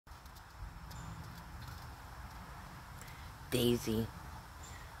Daisy,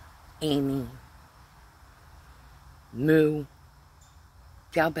 Amy, Moo,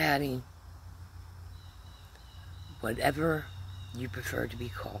 Cow Patty, whatever you prefer to be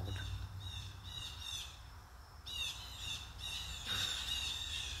called.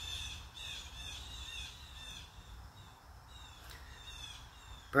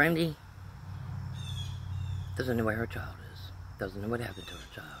 Brandy doesn't know where her child is, doesn't know what happened to her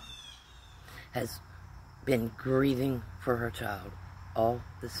child, has been grieving for her child all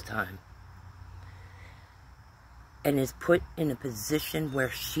this time, and is put in a position where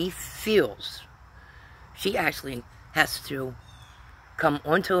she feels she actually has to come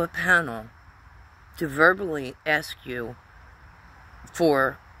onto a panel to verbally ask you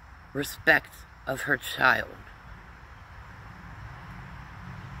for respect of her child.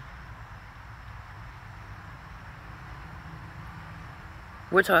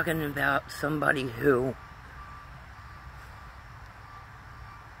 We're talking about somebody who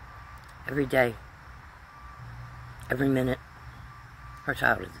every day, every minute, her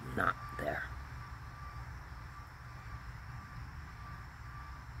child is not there.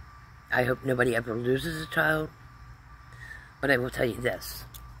 I hope nobody ever loses a child, but I will tell you this.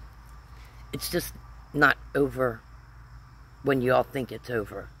 It's just not over when you all think it's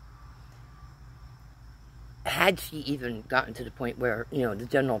over. Had she even gotten to the point where, you know, the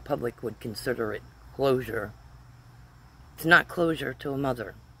general public would consider it closure, it's not closure to a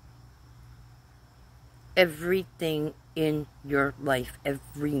mother. Everything in your life,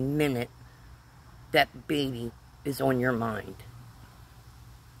 every minute, that baby is on your mind.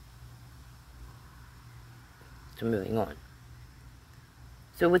 So moving on.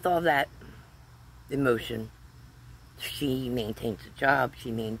 So with all that emotion, she maintains a job, she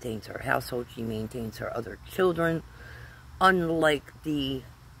maintains her household, she maintains her other children, unlike the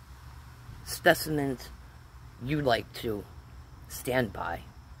specimens you like to stand by.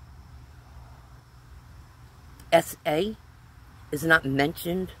 S.A. is not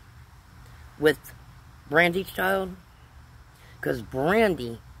mentioned with Brandy's child because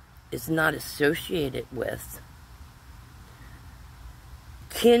Brandy is not associated with,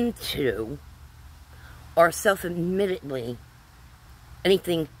 kin to, or self-admittedly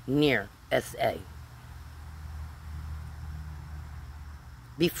anything near S.A.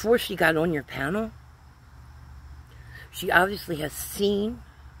 Before she got on your panel, she obviously has seen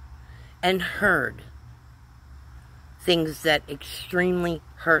and heard things that extremely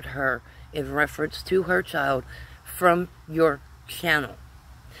hurt her in reference to her child from your channel.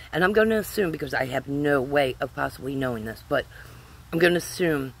 And I'm going to assume, because I have no way of possibly knowing this, but I'm going to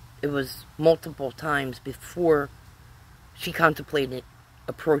assume it was multiple times before she contemplated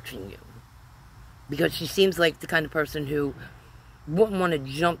approaching you. Because she seems like the kind of person who wouldn't want to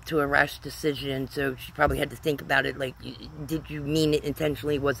jump to a rash decision, so she probably had to think about it, like, did you mean it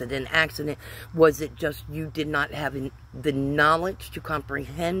intentionally? Was it an accident? Was it just you did not have the knowledge to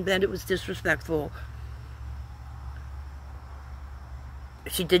comprehend that it was disrespectful?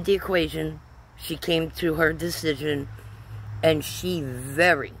 She did the equation, she came to her decision, and she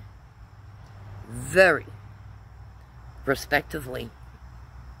very, very respectively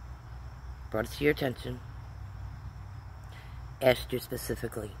brought it to your attention, asked you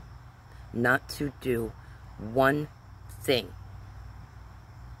specifically not to do one thing,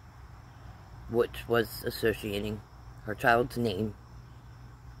 which was associating her child's name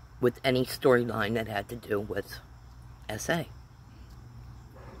with any storyline that had to do with S.A.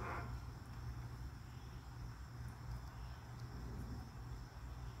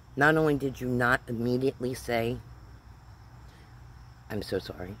 Not only did you not immediately say, I'm so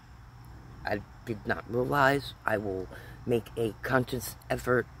sorry, I did not realize, I will make a conscious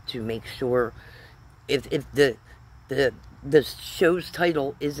effort to make sure, if the show's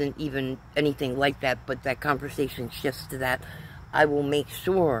title isn't even anything like that, but that conversation shifts to that, I will make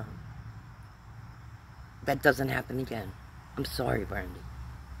sure that doesn't happen again. I'm sorry, Brandy.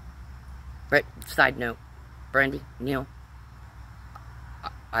 Right, side note, Brandy, Neil,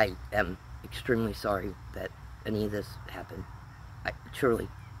 I am extremely sorry that any of this happened. I truly,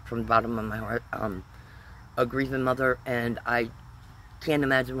 from the bottom of my heart, a grieving mother, and I can't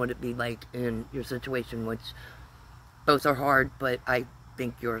imagine what it'd be like in your situation, which both are hard, but I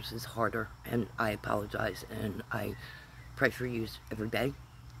think yours is harder, and I apologize, and I pray for you every day.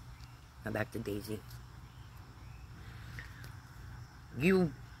 Now back to Daisy.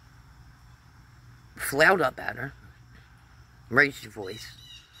 You flout up at her, raised your voice,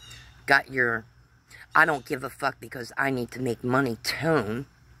 got your I don't give a fuck because I need to make money tone.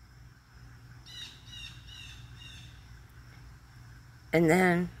 And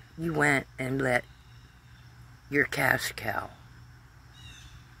then you went and let your cash cow.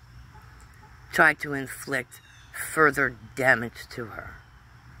 Try to inflict further damage to her.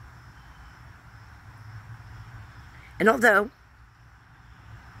 And although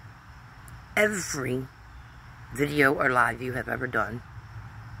every video or live you have ever done,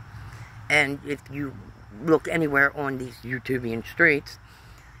 and if you look anywhere on these YouTubian streets,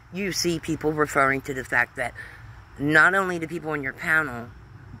 you see people referring to the fact that not only the people on your panel,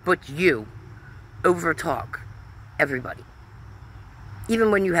 but you overtalk everybody.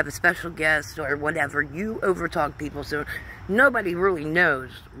 Even when you have a special guest or whatever, you overtalk people, so nobody really knows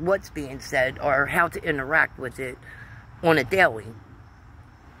what's being said or how to interact with it on a daily.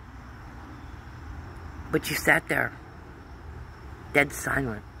 But you sat there, dead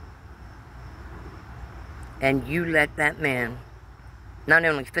silent. And you let that man not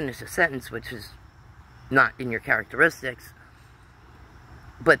only finish a sentence, which is not in your characteristics,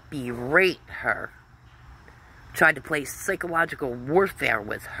 but berate her, tried to play psychological warfare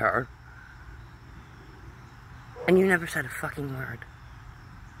with her, and you never said a fucking word.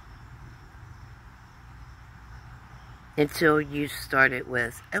 Until you started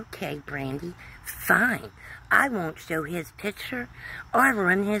with, okay, Brandy, fine. I won't show his picture or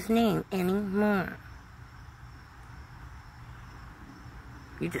run his name anymore.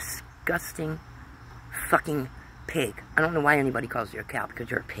 You disgusting fucking pig. I don't know why anybody calls you a cow, because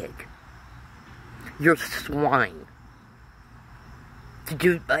you're a pig. You're swine.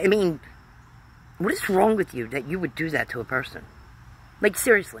 I mean, what is wrong with you that you would do that to a person? Like,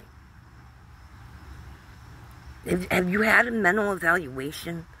 seriously. Have you had a mental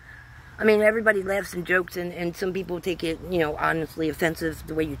evaluation? I mean, everybody laughs and jokes, and some people take it, you know, honestly offensive,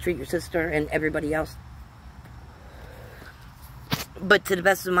 the way you treat your sister and everybody else. But to the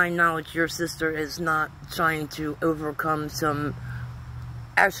best of my knowledge, your sister is not trying to overcome some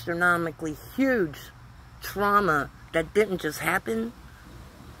astronomically huge trauma that didn't just happen.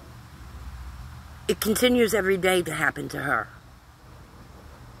 It continues every day to happen to her.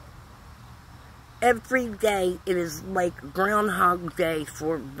 Every day it is like Groundhog Day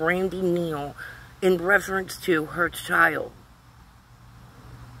for Brandy Neal in reference to her child.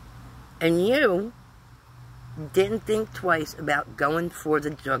 And you didn't think twice about going for the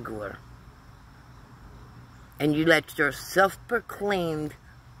jugular. And you let your self-proclaimed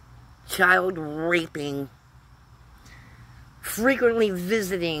child-raping, frequently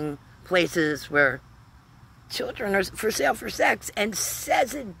visiting places where children are for sale for sex, and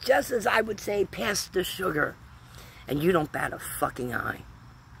says it just as I would say, pass the sugar. And you don't bat a fucking eye.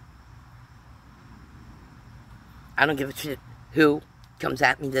 I don't give a shit who comes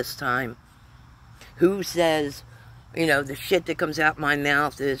at me this time. Who says, you know, the shit that comes out my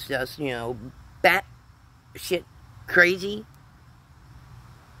mouth is just, you know, bat shit crazy.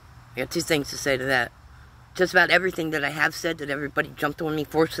 I got two things to say to that. Just about everything that I have said that everybody jumped on me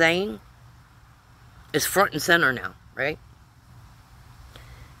for saying is front and center now, right?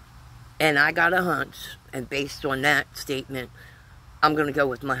 And I got a hunch, and based on that statement, I'm going to go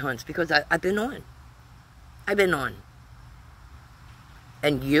with my hunch, because I've been on. I've been on.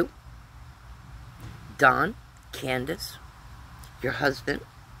 And you, Don, Candace, your husband,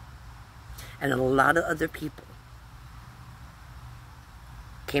 and a lot of other people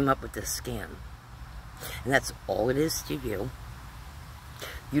came up with this scam. And that's all it is to you.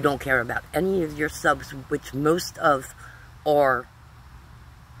 You don't care about any of your subs, which most of are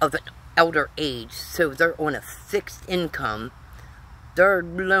of an elder age, so they're on a fixed income, they're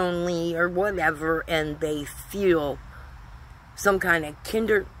lonely or whatever, and they feel some kind of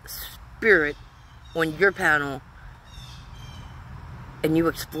kindred spirit on your panel, and you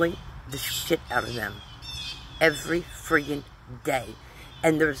exploit the shit out of them every friggin' day.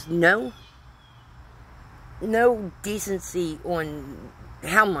 And there's no decency on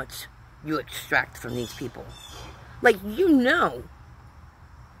how much you extract from these people. Like, you know,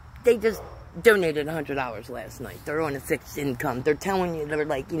 they just donated $100 last night. They're on a fixed income. They're telling you they're,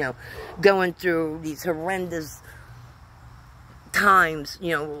 like, you know, going through these horrendous times,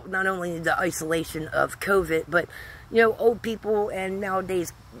 you know, not only the isolation of COVID, but, you know, old people and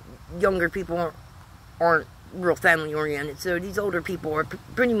nowadays younger people aren't real family oriented. So these older people are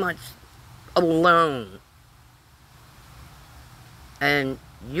pretty much alone. And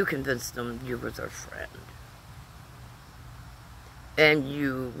you convinced them you were their friend. And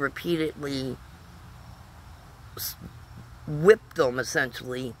you repeatedly whipped them,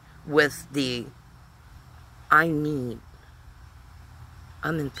 essentially, with the, I'm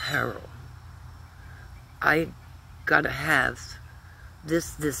in peril. I gotta have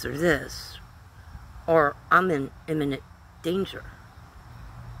this, this, or this. Or I'm in imminent danger.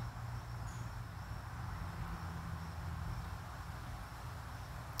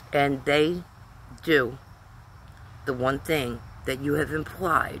 and they do the one thing that you have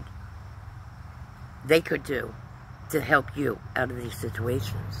implied they could do to help you out of these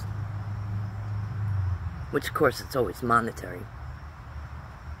situations. Which, of course, it's always monetary.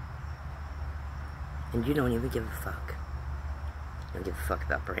 And you don't even give a fuck. You don't give a fuck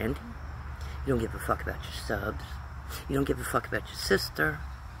about branding. You don't give a fuck about your subs. You don't give a fuck about your sister,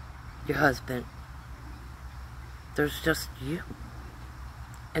 your husband. There's just you.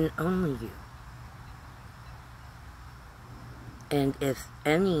 And only you. And if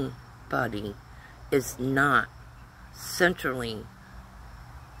anybody is not centrally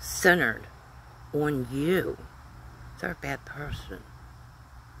centered on you, they're a bad person.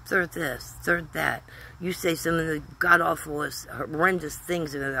 They're this, they're that. You say some of the god-awfulest, horrendous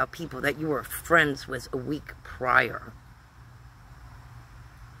things about people that you were friends with a week prior.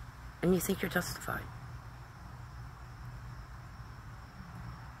 And you think you're justified.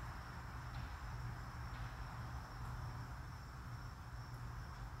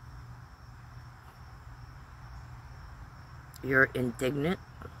 You're indignant.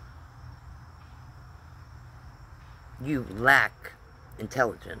 You lack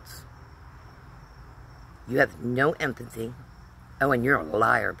intelligence. You have no empathy. Oh, and you're a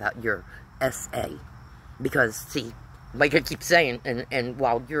liar about your SA. Because, see, like I keep saying, and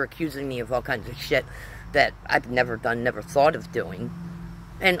while you're accusing me of all kinds of shit that I've never done, never thought of doing,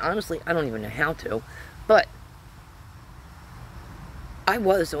 and honestly, I don't even know how to, but I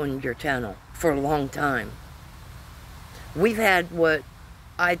was on your channel for a long time. We've had what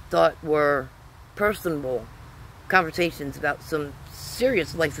I thought were personable conversations about some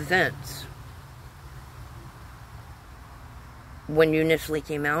serious life events. When you initially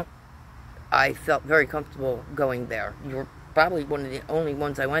came out, I felt very comfortable going there. You were probably one of the only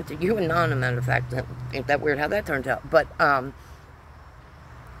ones I went to. You and Non, a matter of fact. Ain't that weird how that turns out? But,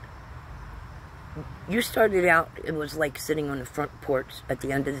 you started out, it was like sitting on the front porch at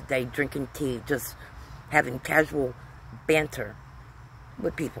the end of the day, drinking tea, just having casual banter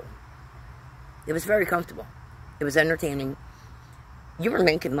with people. It was very comfortable. It was entertaining. You were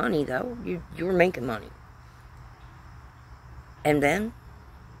making money, though. You were making money. And then,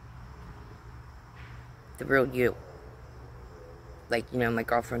 the real you. Like, you know, my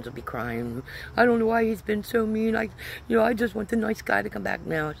girlfriends would be crying. I don't know why he's been so mean. I just want the nice guy to come back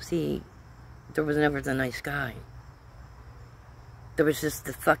now. See, there was never the nice guy. There was just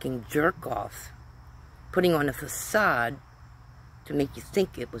the fucking jerk-off putting on a facade to make you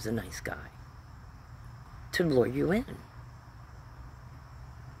think it was a nice guy. To lure you in.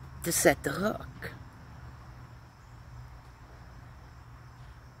 To set the hook.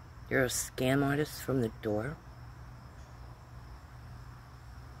 You're a scam artist from the door.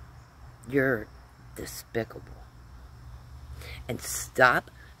 You're despicable. And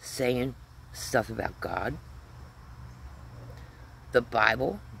stop saying stuff about God, the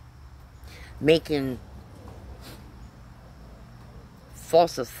Bible, making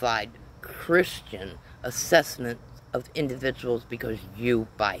falsified Christian assessment of individuals because you,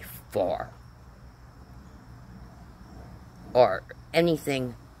 by far, are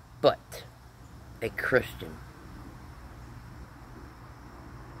anything but a Christian.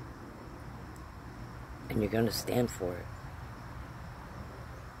 And you're going to stand for it.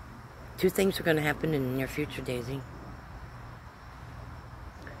 Two things are going to happen in the near future, Daisy.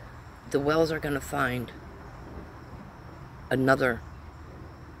 The Wells are going to find another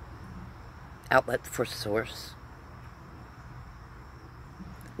outlet for source.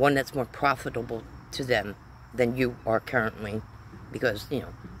 One that's more profitable to them than you are currently. Because, you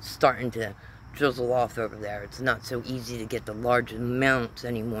know, starting to drizzle off over there. It's not so easy to get the large amounts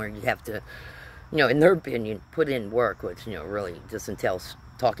anymore. You have to, you know, in their opinion, put in work, which, you know, really just entails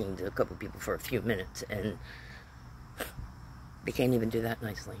talking to a couple people for a few minutes. And they can't even do that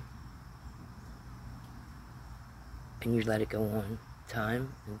nicely. And you let it go on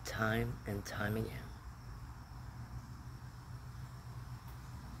time and time and time again.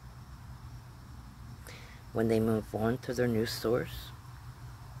 When they move on to their new source,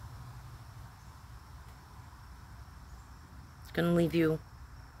 it's going to leave you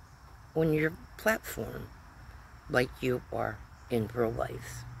on your platform like you are in real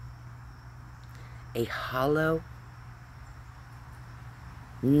life. A hollow,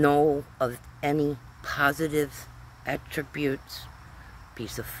 null of any positive attributes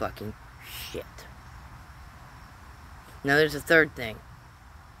piece of fucking shit. Now there's a third thing,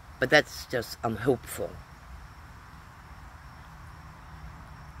 but that's just, I'm hopeful.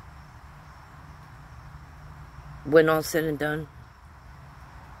 When all's said and done,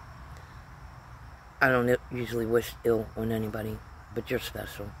 I don't usually wish ill on anybody. but you're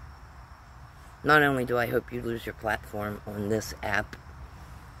special. Not only do I hope you lose your platform on this app,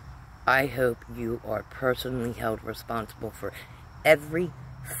 I hope you are personally held responsible for every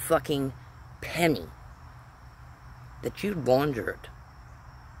fucking penny that you laundered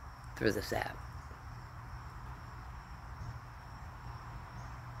through this app.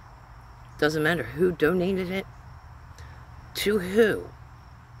 Doesn't matter who donated it, to who.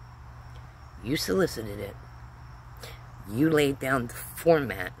 You solicited it. You laid down the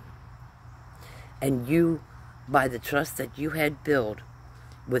format. And you, by the trust that you had built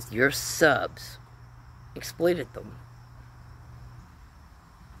with your subs, exploited them.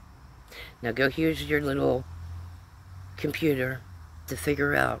 Now go use your little computer to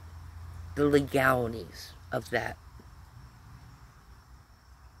figure out the legalities of that.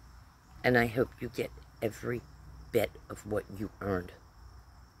 And I hope you get every bit of what you earned.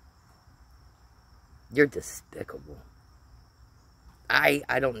 You're despicable.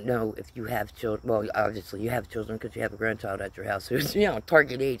 I don't know if you have children. Well, obviously you have children because you have a grandchild at your house who's, you know,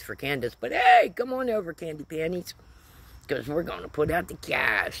 target age for Candace. But hey, come on over, Candy Panties, because we're going to put out the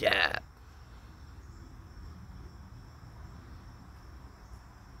cash app.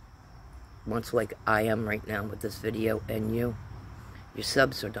 Once like I am right now with this video and your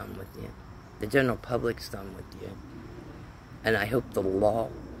subs are done with you. The general public's done with you. And I hope the law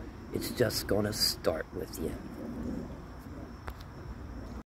is just going to start with you.